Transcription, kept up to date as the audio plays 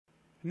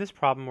In this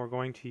problem, we're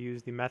going to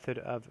use the method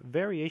of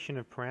variation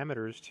of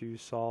parameters to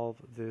solve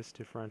this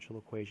differential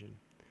equation.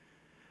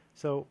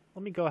 So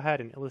let me go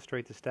ahead and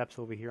illustrate the steps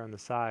over here on the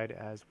side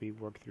as we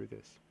work through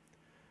this.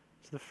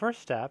 So the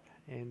first step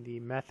in the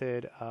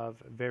method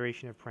of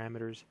variation of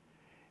parameters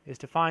is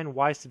to find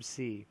y sub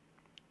c,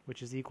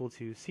 which is equal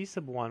to c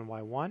sub 1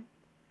 y1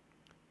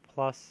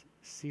 plus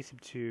c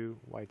sub 2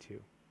 y2.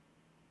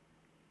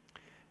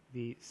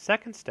 The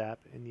second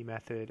step in the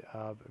method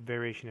of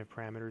variation of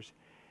parameters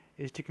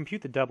is to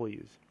compute the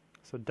w's.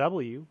 So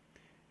w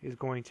is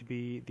going to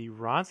be the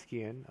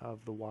Wronskian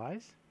of the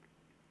y's.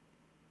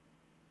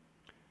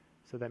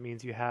 So that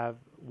means you have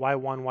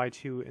y1,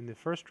 y2 in the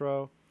first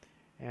row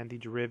and the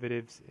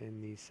derivatives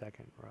in the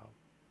second row.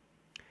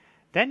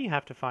 Then you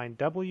have to find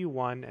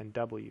w1 and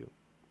w.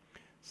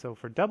 So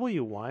for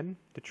w1,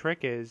 the trick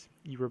is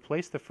you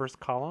replace the first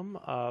column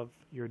of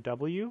your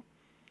w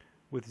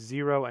with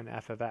 0 and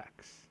f of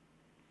x,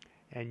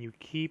 and you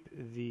keep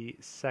the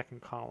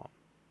second column.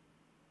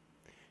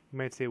 You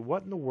might say,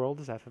 what in the world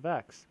is f of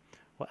x?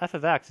 Well, f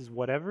of x is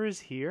whatever is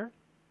here,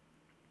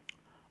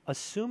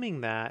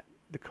 assuming that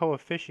the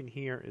coefficient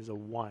here is a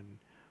 1,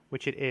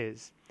 which it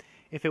is.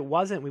 If it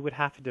wasn't, we would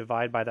have to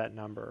divide by that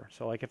number.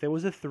 So like if there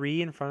was a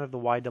 3 in front of the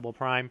y double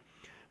prime,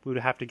 we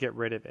would have to get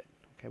rid of it.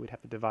 Okay, we'd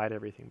have to divide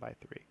everything by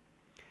 3.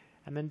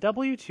 And then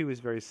w2 is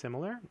very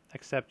similar,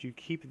 except you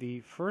keep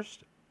the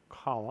first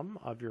column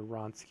of your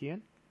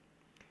Wronskian,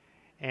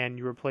 and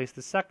you replace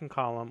the second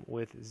column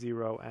with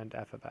 0 and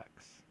f of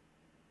x.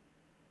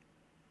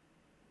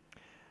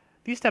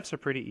 These steps are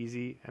pretty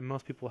easy, and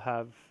most people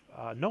have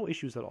no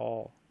issues at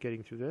all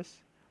getting through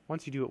this.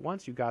 Once you do it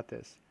once, you got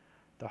this.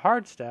 The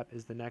hard step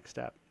is the next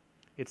step.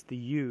 It's the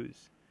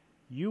u's.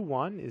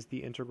 u1 is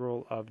the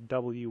integral of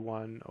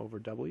w1 over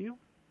w.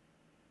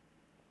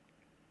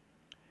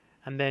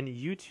 And then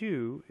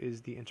u2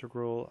 is the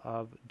integral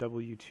of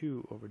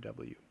w2 over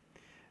w.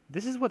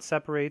 This is what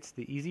separates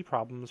the easy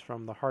problems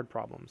from the hard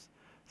problems.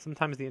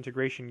 Sometimes the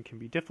integration can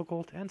be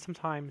difficult, and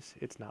sometimes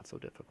it's not so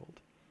difficult.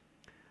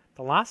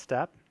 The last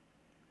step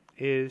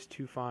is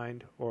to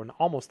find, or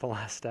almost the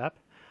last step,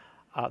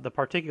 the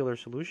particular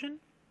solution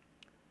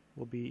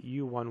will be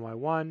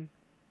u1y1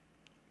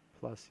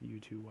 plus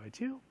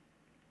u2y2.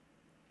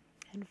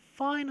 And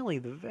finally,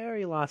 the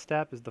very last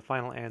step is the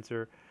final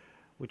answer,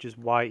 which is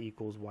y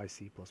equals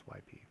yc plus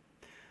yp.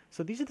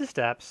 So these are the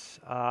steps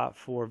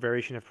for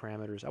variation of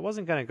parameters. I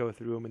wasn't going to go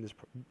through them in this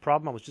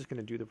problem. I was just going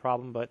to do the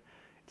problem, but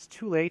it's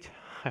too late.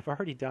 I've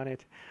already done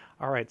it.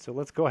 All right, so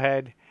let's go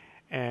ahead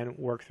and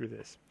work through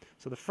this.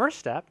 So the first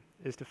step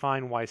is to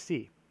find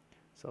yc,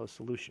 so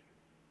solution.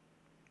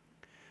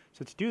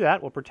 So to do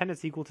that, we'll pretend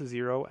it's equal to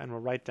 0, and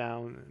we'll write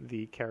down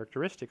the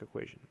characteristic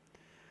equation.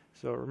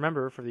 So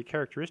remember, for the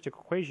characteristic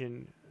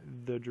equation,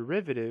 the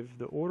derivative,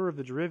 the order of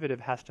the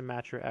derivative has to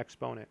match your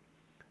exponent.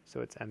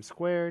 So it's m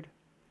squared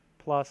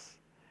plus,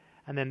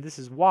 and then this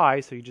is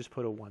y, so you just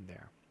put a 1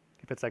 there.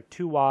 If it's like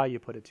 2y, you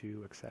put a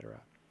 2, etc.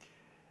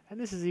 And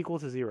this is equal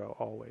to 0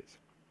 always.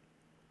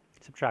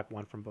 Subtract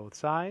 1 from both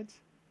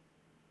sides.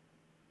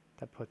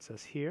 That puts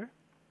us here.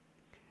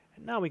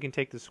 And now we can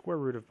take the square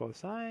root of both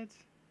sides.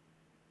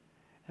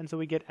 And so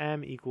we get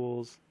m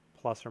equals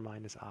plus or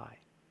minus I.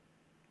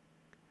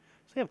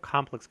 So we have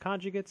complex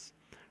conjugates.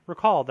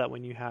 Recall that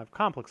when you have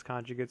complex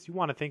conjugates, you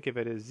want to think of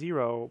it as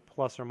 0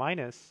 plus or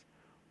minus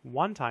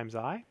 1 times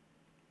I.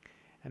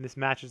 And this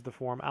matches the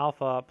form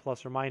alpha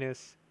plus or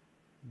minus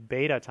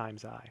beta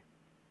times I.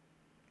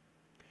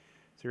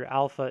 So your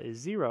alpha is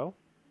 0,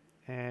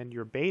 and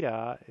your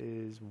beta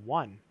is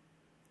 1.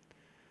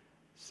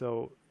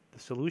 So the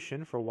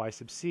solution for y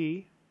sub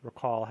c,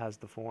 recall, has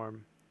the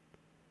form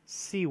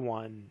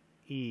c1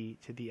 e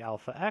to the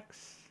alpha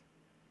x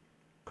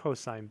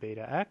cosine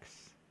beta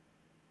x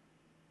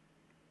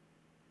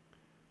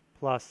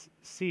plus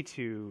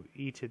c2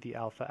 e to the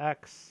alpha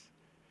x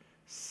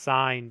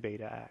sine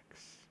beta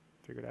x.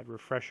 Figured I'd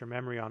refresh your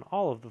memory on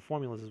all of the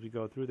formulas as we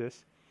go through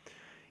this.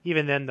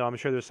 Even then, though, I'm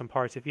sure there's some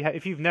parts.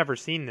 If you've never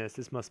seen this,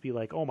 this must be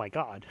like, oh my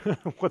god,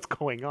 what's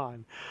going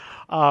on?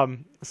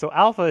 So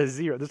alpha is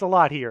 0. There's a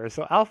lot here.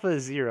 So alpha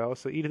is 0.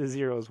 So e to the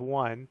 0 is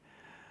 1.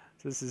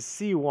 So this is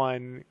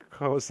c1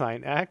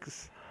 cosine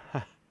x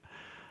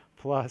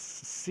plus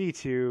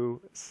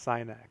c2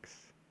 sine x.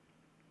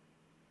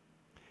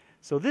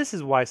 So this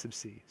is y sub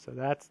c. So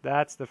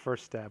that's the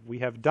first step. We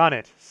have done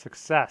it.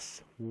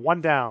 Success.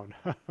 1 down.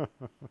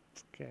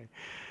 Okay.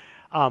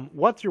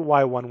 What's your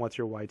y1? What's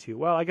your y2?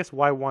 Well, I guess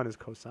y1 is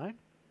cosine.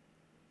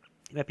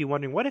 You might be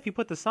wondering, what if you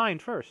put the sine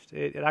first?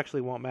 It actually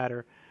won't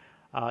matter.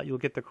 You'll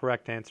get the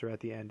correct answer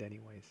at the end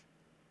anyways.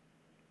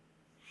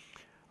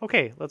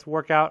 Okay, let's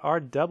work out our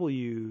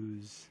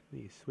w's.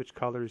 Let me switch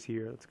colors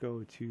here. Let's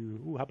go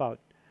to, how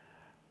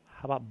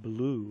about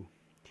blue?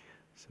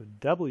 So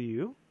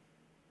w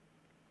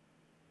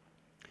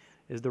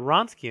is the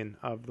Wronskian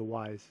of the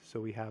y's. So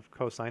we have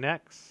cosine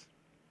x,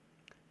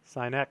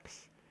 sine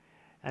x,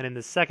 and in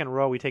the second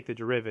row we take the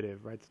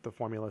derivative, right? The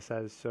formula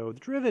says. So the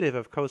derivative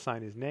of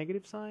cosine is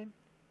negative sine,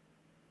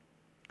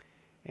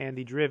 and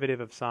the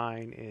derivative of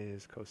sine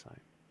is cosine.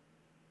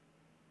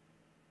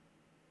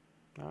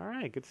 All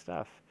right, good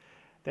stuff.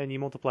 Then you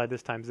multiply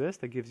this times this.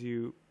 That gives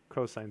you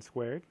cosine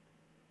squared.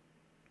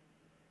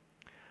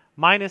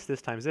 Minus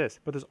this times this.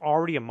 But there's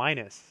already a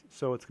minus,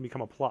 so it's going to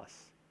become a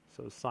plus.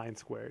 So sine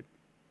squared.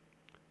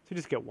 So you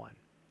just get 1.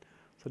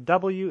 So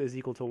W is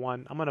equal to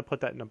 1. I'm going to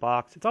put that in a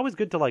box. It's always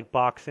good to like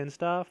box in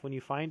stuff when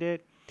you find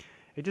it.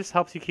 It just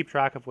helps you keep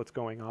track of what's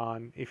going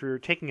on. If you're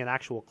taking an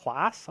actual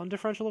class on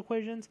differential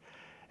equations,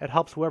 it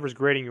helps whoever's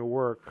grading your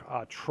work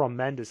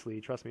tremendously.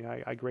 Trust me,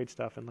 I grade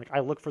stuff, and like I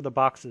look for the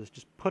boxes.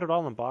 Just put it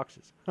all in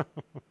boxes.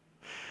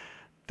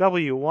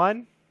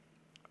 W1.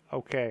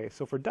 Okay,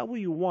 so for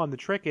W1, the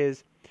trick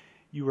is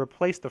you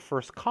replace the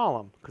first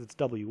column, because it's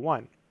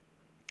W1,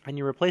 and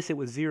you replace it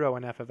with 0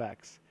 and f of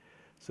x.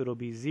 So it'll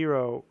be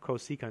 0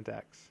 cosecant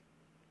x.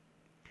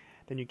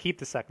 Then you keep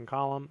the second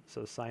column,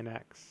 so sine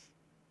x,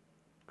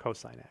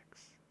 cosine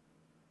x.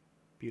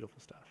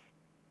 Beautiful stuff.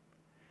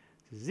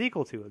 This is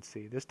equal to, let's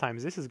see, this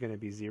times this is going to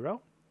be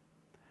 0,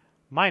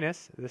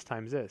 minus this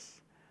times this.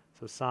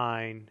 So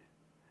sine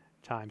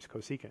times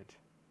cosecant,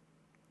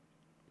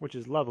 which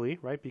is lovely,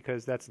 right?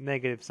 Because that's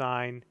negative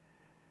sine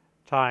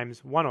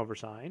times 1 over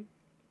sine,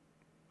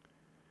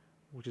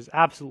 which is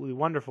absolutely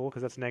wonderful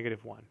because that's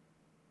negative 1.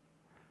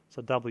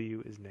 So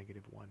W is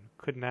negative 1.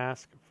 Couldn't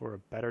ask for a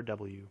better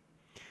W.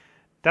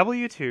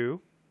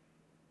 W2,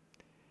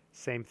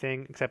 same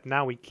thing, except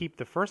now we keep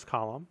the first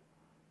column.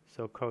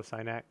 So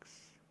cosine x,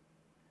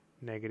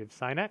 negative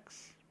sine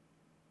x.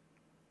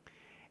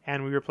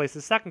 And we replace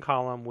the second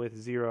column with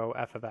 0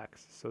 f of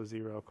x, so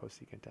 0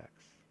 cosecant x.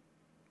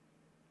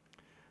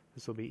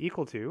 This will be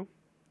equal to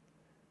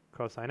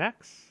cosine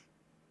x,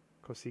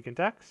 cosecant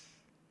x,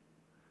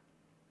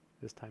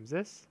 this times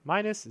this,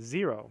 minus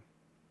 0.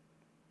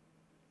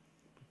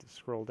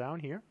 Scroll down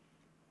here.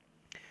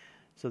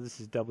 So this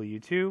is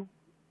W2.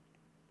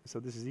 So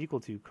this is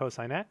equal to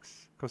cosine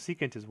x.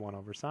 Cosecant is 1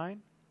 over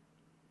sine.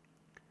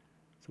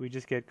 So we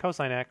just get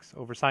cosine x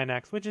over sine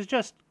x, which is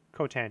just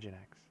cotangent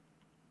x.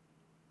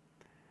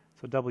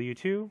 So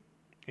W2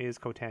 is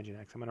cotangent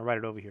x. I'm going to write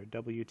it over here.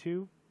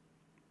 W2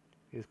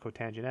 is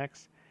cotangent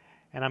x,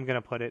 and I'm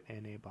going to put it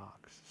in a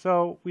box.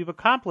 So we've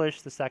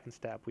accomplished the second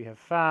step. We have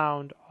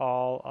found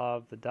all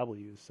of the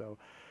w's. So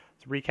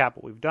to recap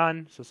what we've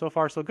done, so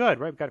far so good,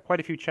 right? We've got quite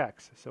a few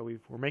checks, so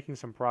we're making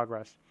some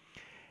progress.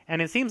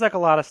 And it seems like a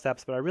lot of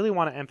steps, but I really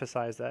want to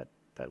emphasize that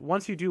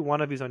once you do one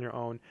of these on your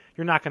own,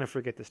 you're not going to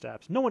forget the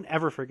steps. No one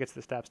ever forgets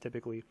the steps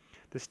typically.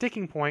 The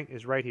sticking point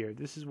is right here.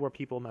 This is where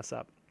people mess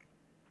up.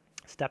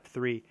 Step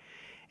 3.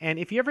 And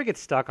if you ever get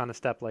stuck on a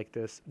step like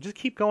this, just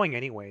keep going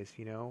anyways,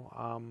 you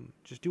know.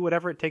 Just do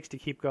whatever it takes to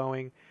keep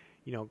going.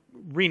 You know,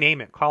 rename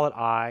it. Call it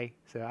I.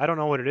 Say, I don't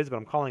know what it is, but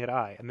I'm calling it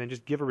I. And then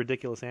just give a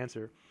ridiculous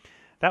answer.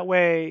 That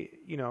way,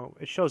 you know,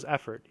 it shows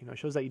effort. You know, it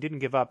shows that you didn't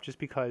give up just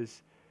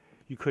because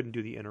you couldn't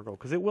do the integral.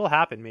 Because it will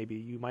happen, maybe.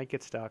 You might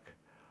get stuck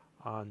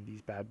on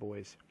these bad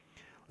boys.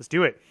 Let's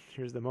do it.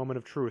 Here's the moment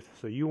of truth.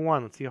 So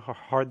U1, let's see how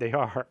hard they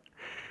are.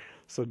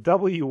 So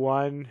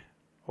W1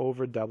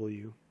 over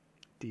W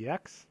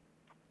dx.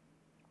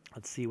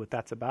 Let's see what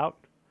that's about.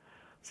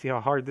 See how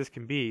hard this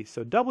can be.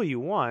 So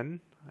W1,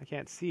 I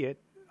can't see it.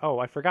 Oh,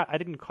 I forgot. I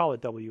didn't call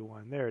it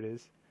W1. There it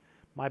is.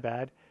 My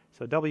bad.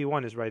 So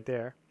W1 is right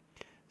there.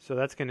 So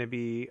that's going to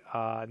be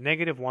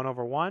negative 1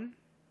 over 1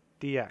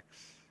 dx.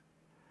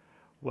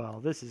 Well,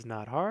 this is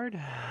not hard.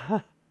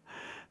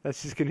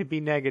 That's just going to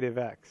be negative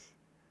x.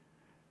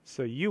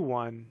 So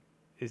U1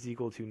 is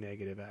equal to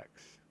negative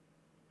x.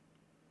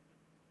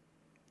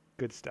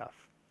 Good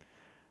stuff.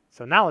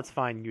 So now let's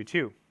find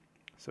U2.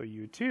 So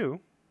U2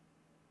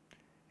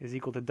 is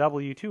equal to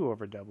W2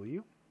 over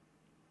W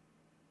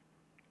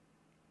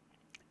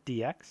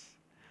dx.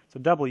 So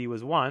W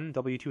is 1.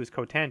 W2 is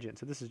cotangent.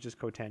 So this is just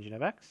cotangent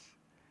of x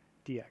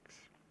dx.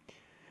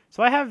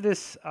 So I have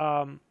this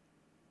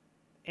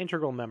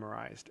integral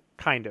memorized,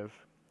 kind of.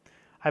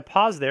 I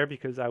paused there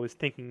because I was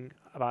thinking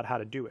about how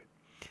to do it.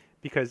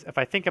 Because if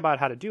I think about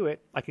how to do it,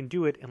 I can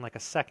do it in like a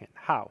second.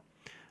 How?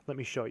 Let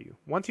me show you.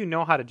 Once you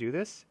know how to do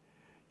this,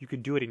 you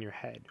can do it in your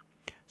head.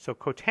 So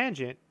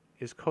cotangent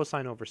is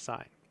cosine over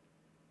sine.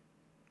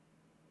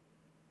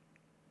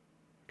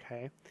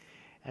 Okay?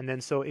 And then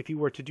so if you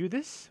were to do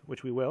this,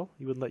 which we will,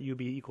 you would let u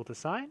be equal to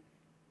sine.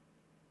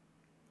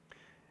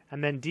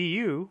 And then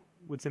du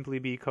would simply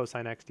be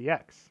cosine x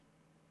dx.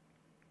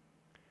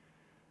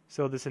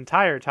 So this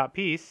entire top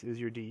piece is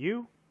your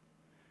du.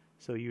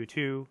 So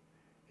u2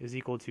 is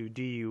equal to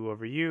du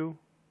over u,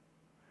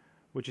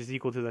 which is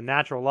equal to the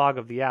natural log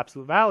of the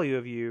absolute value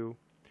of u,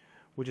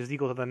 which is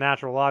equal to the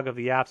natural log of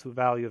the absolute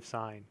value of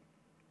sine.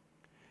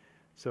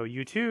 So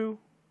u2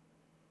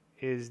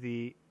 is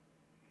the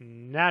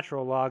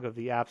natural log of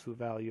the absolute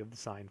value of the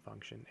sine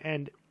function.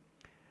 And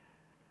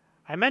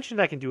I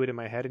mentioned I can do it in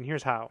my head, and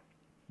here's how.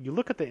 You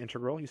look at the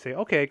integral, you say,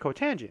 okay,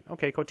 cotangent.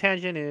 Okay,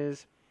 cotangent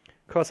is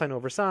cosine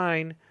over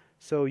sine,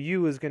 so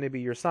u is going to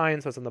be your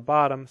sine, so it's on the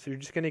bottom, so you're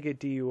just going to get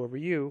du over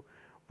u.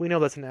 We know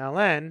that's an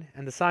ln,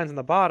 and the sine's on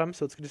the bottom,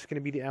 so it's just going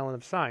to be the ln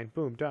of sine.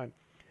 Boom, done.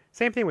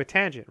 Same thing with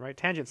tangent, right?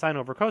 Tangent sine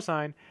over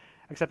cosine,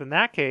 except in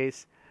that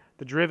case,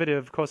 the derivative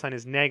of cosine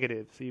is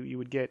negative, so you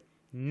would get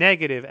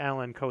negative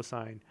ln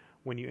cosine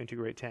when you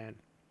integrate tan.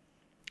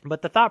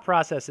 But the thought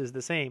process is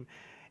the same.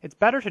 It's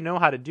better to know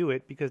how to do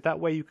it because that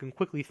way you can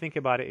quickly think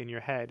about it in your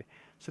head.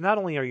 So not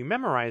only are you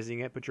memorizing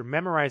it, but you're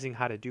memorizing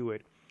how to do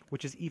it,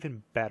 which is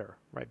even better,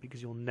 right?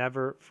 Because you'll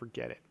never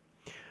forget it.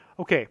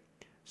 Okay,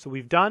 so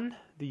we've done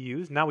the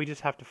u's. Now we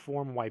just have to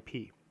form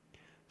yp.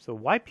 So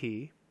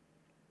yp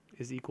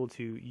is equal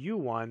to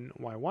u1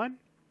 y1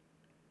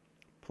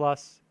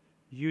 plus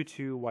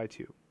u2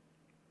 y2.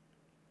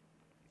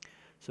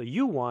 So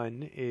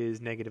u1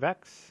 is negative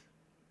x.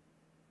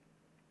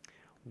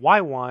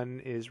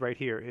 y1 is right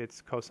here. It's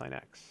cosine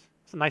x.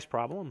 It's a nice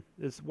problem.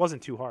 This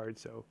wasn't too hard.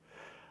 So,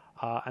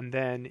 and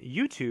then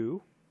u2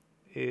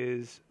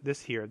 is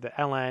this here, the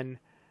ln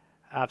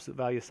absolute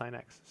value of sine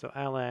x. So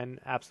ln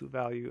absolute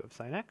value of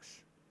sine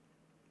x.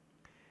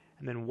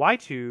 And then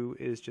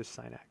y2 is just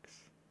sine x.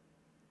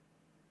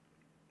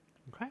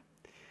 Okay?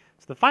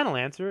 So the final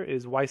answer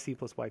is yc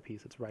plus yp.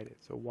 So let's write it.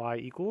 So y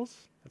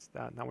equals, that's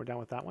that. Now we're done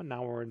with that one.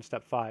 Now we're in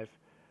step 5.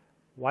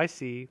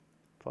 yc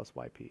plus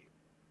yp.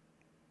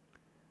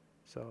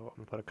 So I'm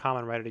going to put a comma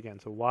and write it again.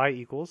 So y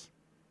equals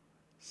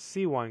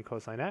c1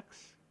 cosine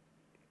x.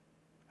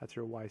 That's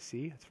your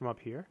yc. It's from up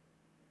here.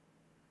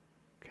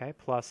 Okay,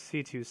 plus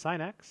c2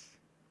 sine x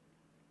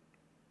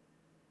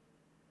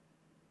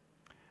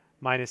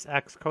minus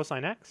x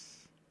cosine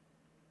x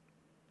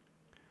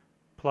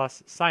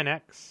plus sine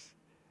x,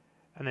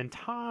 and then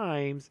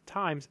times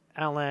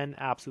ln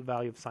absolute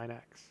value of sine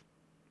x.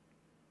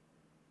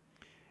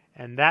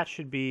 And that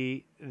should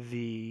be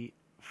the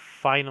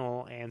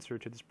final answer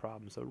to this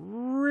problem. So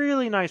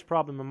really nice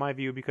problem in my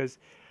view because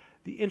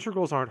the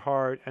integrals aren't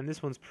hard and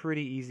this one's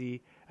pretty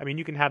easy. I mean,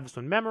 you can have this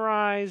one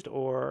memorized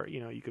or,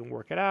 you can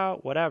work it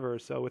out, whatever.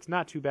 So it's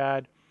not too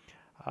bad.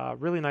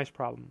 Really nice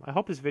problem. I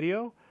hope this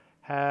video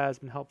has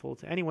been helpful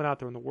to anyone out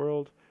there in the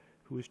world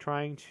who is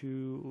trying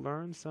to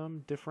learn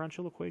some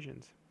differential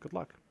equations. Good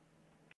luck.